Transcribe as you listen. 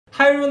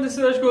Hi everyone, this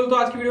is Ashkul. तो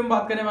आज की वीडियो में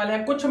बात करने वाले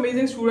हैं कुछ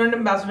अमेजिंग स्टूडेंट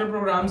एम्बेसडर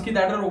प्रोग्राम्स की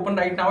that are open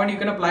right now and you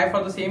can apply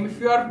for the same. If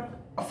you are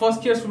a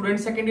first year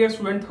student, second year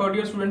student, third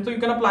year student, so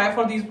you can apply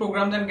for these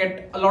programs and get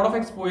a lot of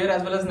exposure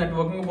as well as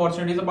networking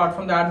opportunities. Apart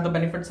from that, the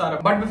benefits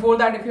are. But before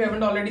that, if you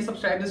haven't already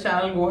subscribed this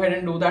channel, go ahead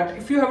and do that.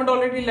 If you haven't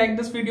already liked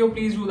this video,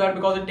 please do that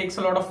because it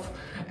takes a lot of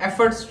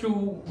efforts to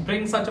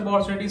bring such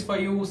opportunities for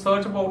you,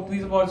 search about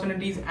these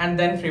opportunities and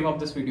then frame up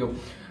this video.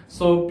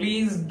 So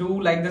please do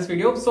like this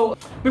video. So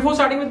before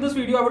starting with this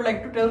video, I would like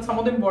to tell some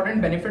of the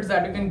important benefits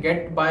that you can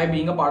get by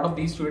being a part of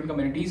these student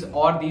communities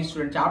or these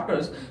student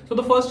chapters. So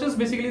the first is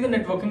basically the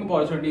networking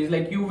opportunities.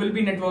 Like you will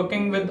be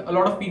networking with a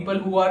lot of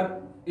people who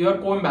are your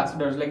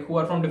co-ambassadors, like who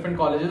are from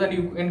different colleges, and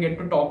you can get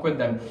to talk with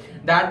them.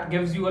 That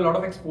gives you a lot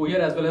of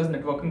exposure as well as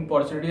networking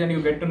opportunities, and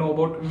you get to know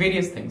about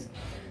various things.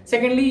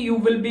 Secondly, you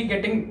will be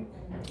getting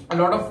a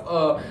lot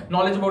of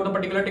knowledge about the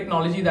particular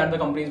technology that the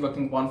company is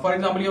working on. For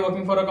example, you're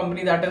working for a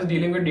company that is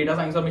dealing with data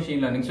science or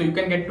machine learning, so you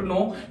can get to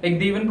know, like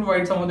they even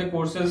provide some of the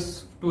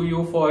courses to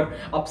you for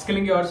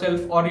upskilling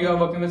yourself, or you are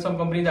working with some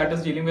company that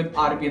is dealing with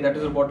RPA, that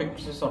is robotic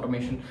process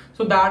automation.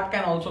 So that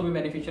can also be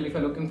beneficial if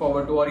you're looking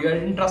forward to or you're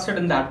interested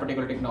in that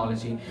particular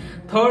technology.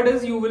 Third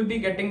is you will be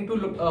getting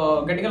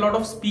to getting a lot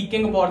of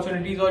speaking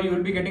opportunities, or you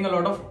will be getting a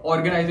lot of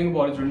organizing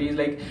opportunities.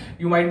 Like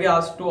you might be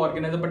asked to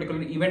organize a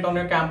particular event on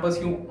your campus,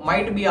 you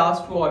might be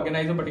asked to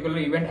organize a particular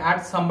event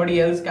at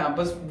somebody else's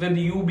campus with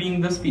you being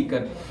the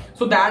speaker.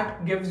 So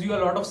that gives you a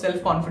lot of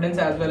self-confidence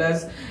as well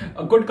as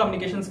a good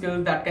communication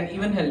skills that can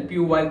even help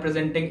you while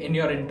presenting in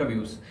your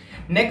interviews.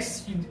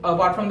 Next,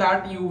 apart from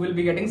that, you will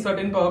be getting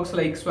certain perks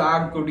like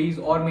swag, goodies,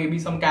 or maybe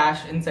some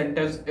cash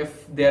incentives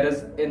if there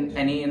is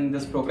any in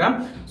this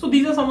program. So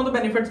these are some of the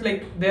benefits.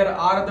 Like there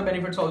are other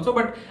benefits also,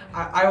 but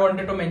I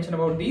wanted to mention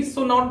about these.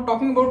 So now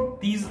talking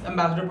about these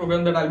ambassador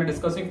programs that I'll be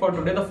discussing for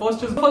today. The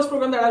first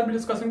program that I'll be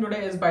discussing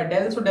today is by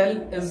Dell. So Dell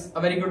is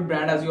a very good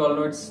brand, as you all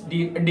know.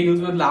 It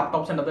deals with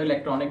laptops and other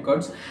electronic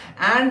goods,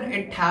 and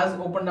it has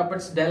opened up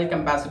its Dell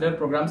Campassador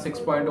program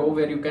 6.0,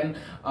 where you can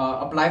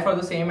apply for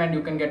the same and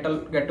you can get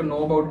to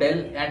know about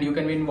Dell, and you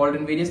can be involved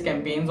in various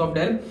campaigns of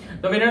Dell.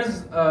 The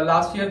winners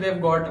last year,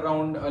 they've got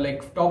around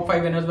like top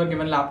 5 winners were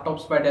given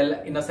laptops by Dell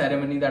in a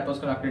ceremony that was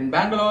conducted in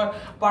Bangalore.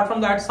 Apart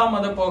from that, some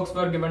other perks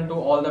were given to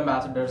all the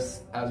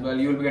ambassadors as well.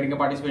 You will be getting a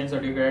participation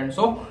certificate, and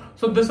so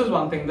this is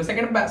one thing. The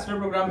second ambassador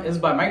program is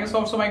by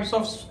Microsoft. So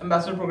Microsoft's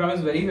ambassador program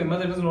is very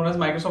famous. It is known as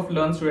Microsoft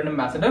Learn Student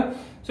Ambassador.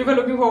 So if you're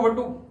looking forward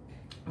to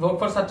work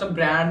for such a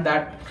brand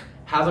that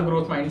has a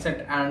growth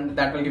mindset and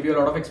that will give you a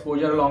lot of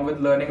exposure along with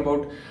learning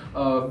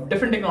about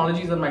different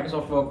technologies that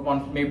Microsoft work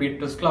on, maybe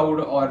it is cloud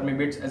or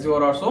maybe it's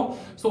Azure or so.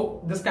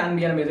 So this can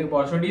be an amazing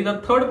opportunity. The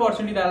third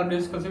opportunity that I'll be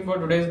discussing for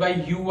today is by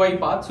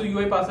UiPath. So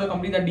UiPath is a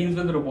company that deals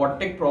with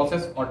robotic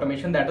process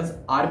automation, that is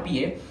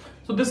RPA.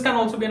 So this can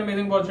also be an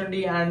amazing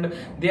opportunity, and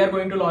they are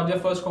going to launch their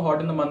first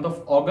cohort in the month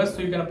of August,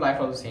 so you can apply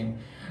for the same.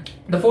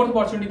 The fourth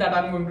opportunity that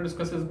I'm going to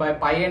discuss is by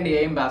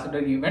PIA Master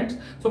Events.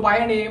 So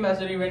PIA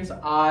Master Events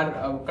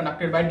are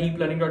conducted by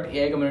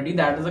Leaning.AI community.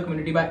 That is a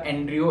community by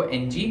Andrew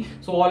NG.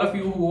 So all of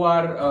you who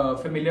are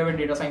familiar with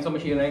data science or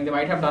machine learning, they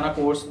might have done a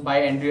course by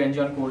Andrew NG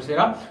on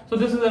Coursera. So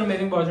this is an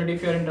amazing opportunity.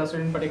 If you're interested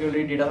in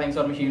particularly data science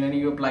or machine learning,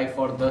 you apply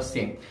for the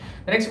same.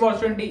 The next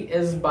opportunity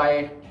is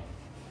by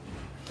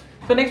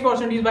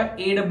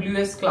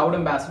AWS Cloud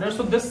Ambassador.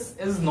 So this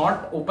is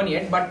not open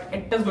yet, but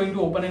it is going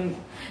to open in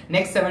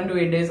next 7 to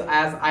 8 days,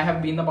 as I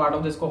have been a part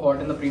of this cohort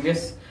in the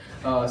previous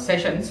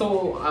session.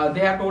 So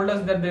they have told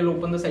us that they'll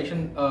open the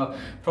session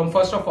from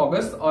 1st of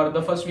August or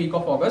the first week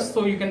of August.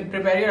 So you can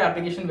prepare your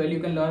application well,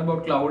 you can learn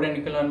about cloud and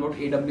you can learn about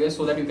AWS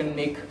so that you can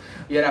make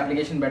your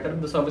application better,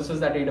 the services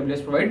that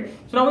AWS provide.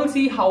 So now we'll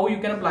see how you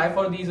can apply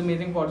for these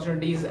amazing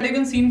opportunities. What you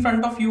can see in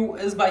front of you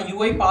is by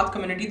UiPath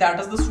community, that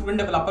is the student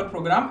developer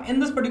program. In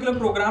this particular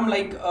program,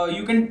 like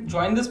you can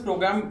join this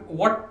program.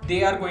 What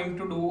they are going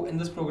to do in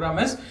this program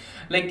is,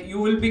 like you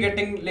will be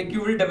getting, like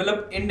you will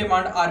develop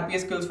in-demand RPA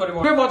skills for you.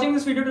 If you're watching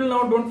this video till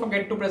now, don't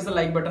forget to press the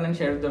like button and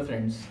share with your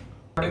friends.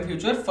 In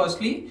future,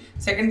 firstly,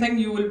 second thing,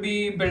 you will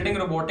be building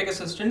robotic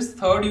assistants.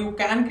 Third, you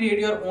can create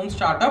your own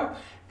startup,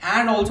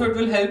 and also it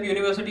will help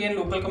university and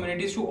local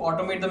communities to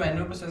automate the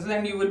manual processes,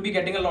 and you will be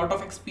getting a lot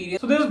of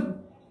experience.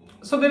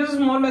 So there is a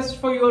small message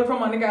for you all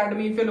from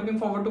Unacademy. If you're looking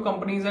forward to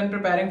companies and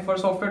preparing for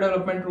software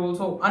development roles,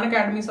 so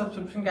Unacademy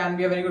subscription can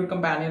be a very good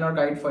companion or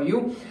guide for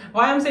you.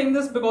 Why I'm saying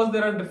this? Because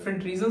there are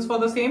different reasons for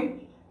the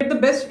same. Get the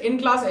best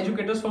in-class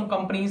educators from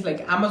companies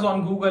like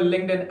Amazon, Google,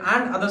 LinkedIn,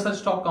 and other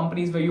such top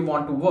companies where you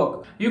want to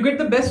work. You get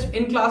the best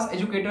in-class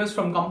educators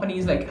from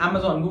companies like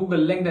Amazon, Google,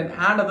 LinkedIn,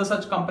 and other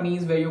such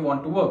companies where you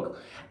want to work.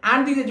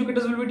 And these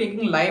educators will be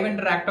taking live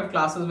interactive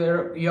classes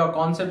where your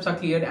concepts are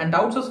cleared and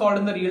doubts are solved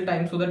in the real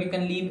time so that you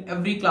can leave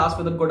every class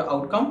with a good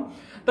outcome.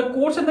 The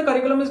course and the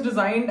curriculum is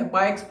designed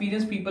by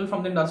experienced people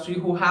from the industry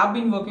who have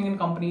been working in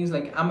companies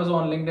like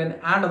Amazon, LinkedIn,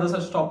 and other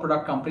such top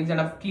product companies and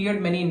have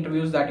cleared many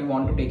interviews that you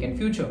want to take in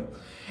future.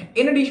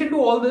 In addition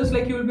to all this,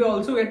 like you will be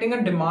also getting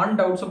a demand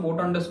doubt support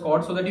on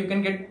Discord so that you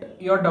can get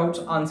your doubts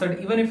answered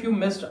even if you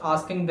missed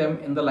asking them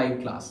in the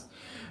live class.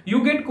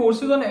 You get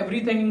courses on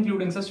everything,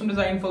 including system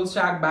design, full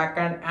stack,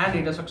 backend, and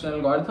data structural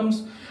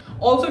algorithms.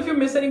 Also, if you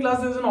miss any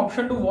class, there's an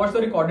option to watch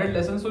the recorded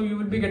lessons, so you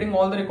will be getting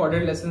all the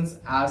recorded lessons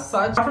as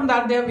such. Apart from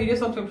that, they have various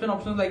subscription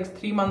options like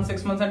 3 months,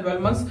 6 months, and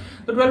 12 months.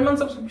 The 12-month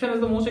subscription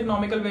is the most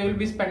economical, where you'll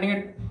be spending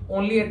it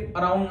only at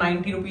around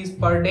 90 rupees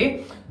per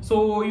day.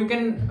 So you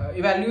can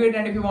evaluate,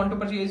 and if you want to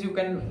purchase, you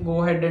can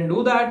go ahead and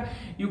do that.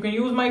 You can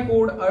use my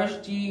code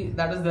ARSHG,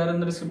 that is there in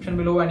the description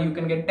below, and you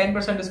can get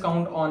 10%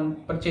 discount on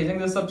purchasing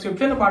this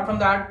subscription. Apart from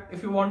that,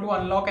 if you want to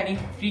unlock any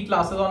free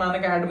classes on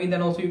Unacademy,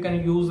 then also you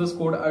can use this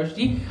code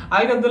ARSHG.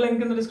 I'll get the link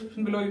in the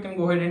description below. You can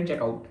go ahead and check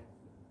out.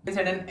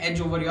 Set an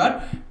edge over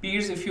your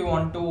peers if you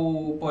want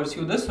to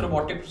pursue this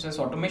robotic process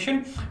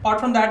automation. Apart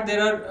from that,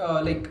 there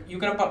are you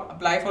can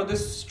apply for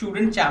this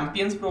student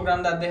champions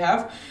program that they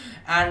have,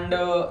 and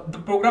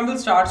the program will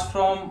start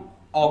from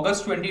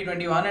August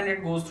 2021 and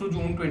it goes through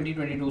June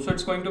 2022. So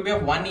it's going to be a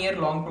 1 year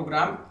long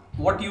program.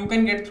 What you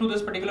can get through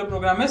this particular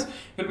program is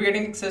you'll be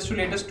getting access to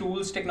latest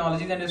tools,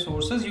 technologies, and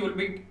resources. You will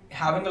be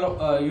having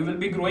you will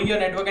be growing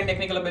your network and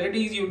technical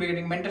abilities. You'll be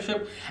getting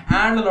mentorship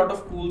and a lot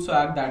of cool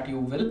swag that you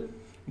will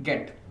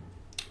get.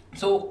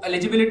 So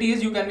eligibility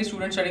is you can be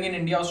student studying in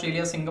India,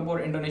 Australia,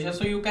 Singapore, Indonesia.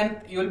 So you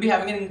will be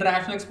having an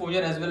international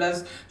exposure, as well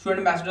as student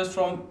ambassadors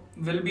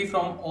will be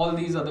from all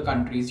these other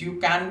countries. You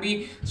can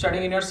be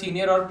studying in your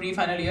senior or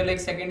pre-final year, like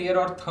second year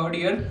or third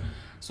year.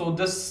 So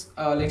this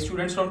like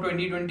students from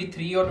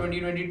 2023 or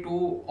 2022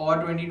 or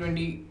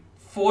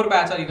 2024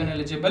 batch are even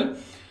eligible.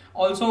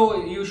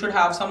 Also, you should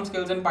have some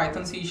skills in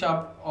Python, C#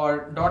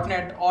 or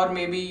 .NET, or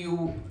maybe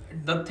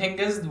the thing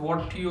is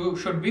what you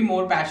should be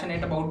more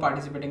passionate about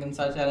participating in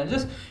such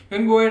challenges. You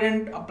can go ahead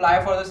and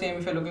apply for the same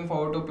if you're looking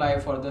forward to apply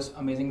for this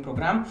amazing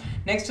program.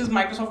 Next is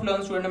Microsoft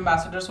Learn Student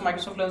Ambassador. So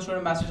Microsoft Learn Student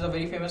Ambassador is a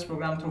very famous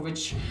program through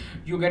which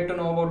you get to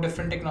know about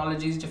different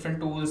technologies, different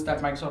tools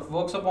that Microsoft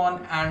works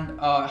upon, and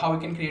how you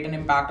can create an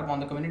impact upon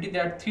the community.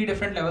 There are 3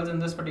 different levels in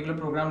this particular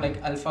program,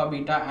 like Alpha,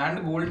 Beta,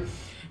 and Gold.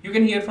 You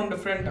can hear from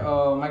different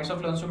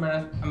Microsoft Learn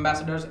Student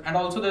ambassadors, and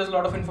also there's a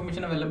lot of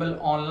information available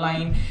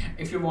online.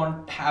 If you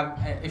want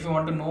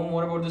to know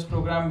more about this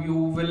program, you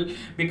will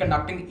be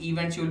conducting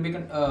events. You will be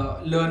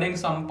learning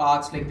some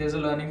paths, like there's a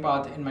learning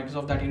path in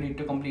Microsoft that you need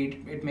to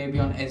complete. It may be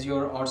on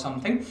Azure or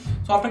something.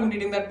 So after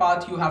completing that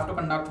path, you have to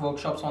conduct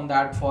workshops on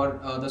that for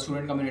the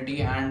student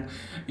community, and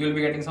you'll be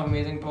getting some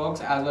amazing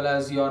perks, as well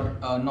as your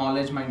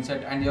knowledge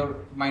mindset, and your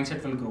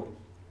mindset will grow.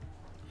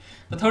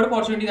 The third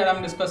opportunity that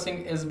I'm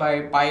discussing is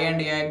by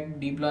PIA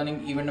Deep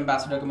Learning Event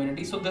Ambassador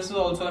Community. So this is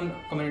also a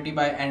community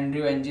by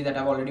Andrew NG that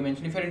I've already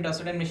mentioned. If you're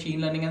interested in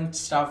machine learning and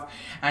stuff,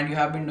 and you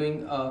have been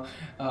doing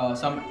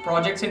some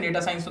projects in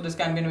data science, so this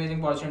can be an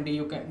amazing opportunity.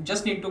 You can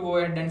just need to go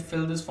ahead and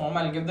fill this form.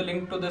 I'll give the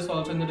link to this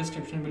also in the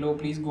description below.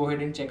 Please go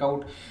ahead and check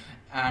out.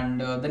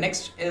 And the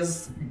next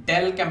is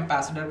Dell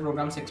Campassador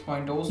Program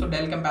 6.0. So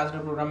Dell Campassador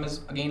Program is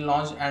again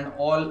launched, and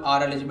all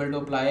are eligible to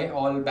apply.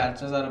 All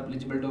batches are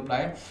eligible to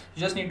apply. You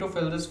just need to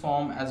fill this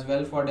form as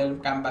well for Dell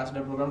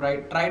Campassador Program.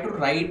 Try to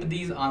write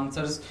these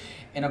answers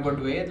in a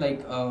good way,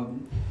 like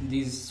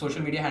these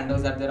social media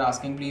handles that they're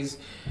asking, please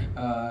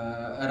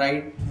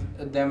write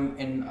them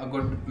in a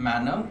good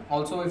manner.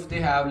 Also, if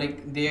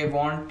they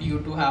want you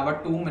to have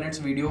a 2 minutes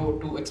video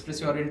to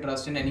express your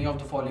interest in any of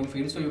the following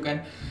fields, so you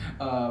can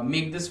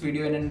make this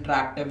video in an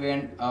interactive way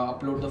and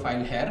upload the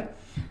file here.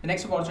 The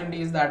next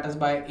opportunity is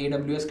by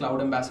AWS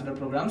Cloud Ambassador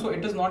Program. So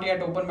it is not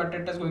yet open, but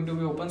it is going to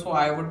be open. So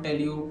I would tell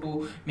you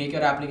to make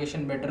your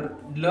application better,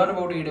 learn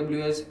about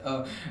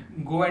AWS,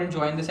 go and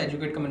join this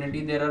educate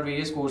community. There are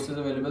various courses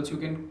available, so you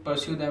can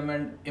pursue them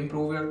and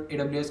improve your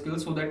AWS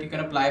skills, so that you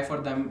can apply for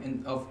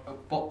them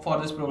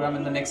for this program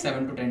in the next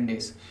 7 to 10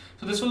 days.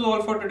 So this was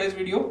all for today's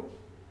video.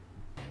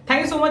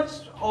 Thank you so much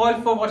all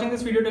for watching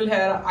this video till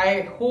here.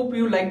 I hope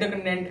you like the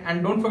content,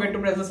 and don't forget to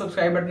press the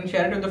subscribe button,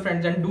 share it with your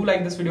friends, and do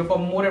like this video for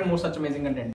more and more such amazing content.